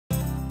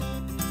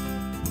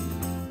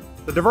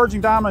The Diverging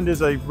Diamond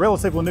is a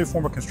relatively new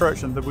form of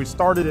construction that we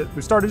started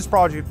this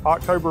project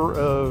October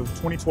of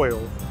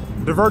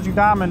 2012. Diverging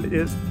Diamond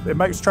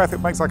traffic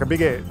makes like a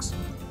big X,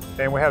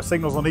 and we have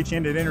signals on each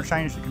end of the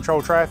interchange to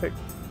control traffic.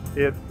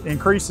 It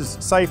increases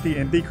safety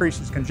and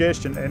decreases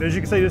congestion, and as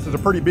you can see, this is a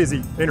pretty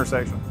busy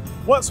intersection.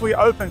 Once we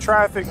open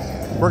traffic,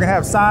 we're going to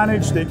have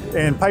signage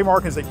and pay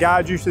markings that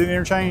guide you to the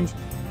interchange.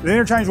 The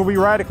interchange will be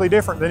radically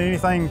different than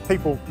anything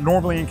people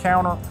normally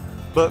encounter,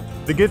 but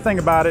the good thing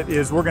about it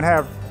is we're going to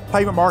have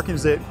pavement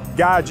markings that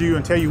guide you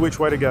and tell you which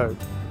way to go.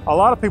 A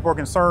lot of people are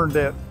concerned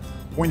that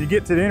when you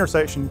get to the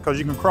intersection, because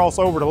you can cross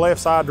over the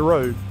left side of the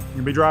road, you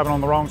can be driving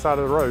on the wrong side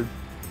of the road.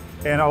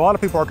 And a lot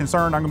of people are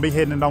concerned I'm going to be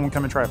heading into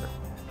oncoming traffic.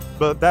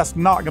 But that's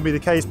not going to be the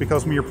case,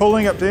 because when you're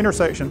pulling up to the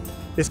intersection,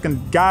 it's going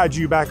to guide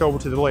you back over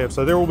to the left.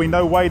 So there will be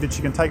no way that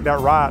you can take that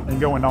right and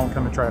go into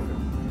oncoming traffic.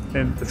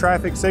 And the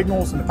traffic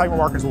signals and the pavement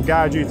markers will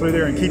guide you through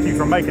there and keep you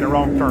from making a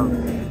wrong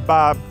turn.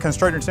 By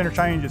constructing this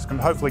interchange, it's going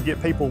to hopefully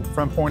get people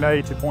from point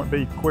A to point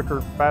B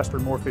quicker, faster,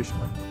 and more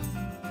efficiently.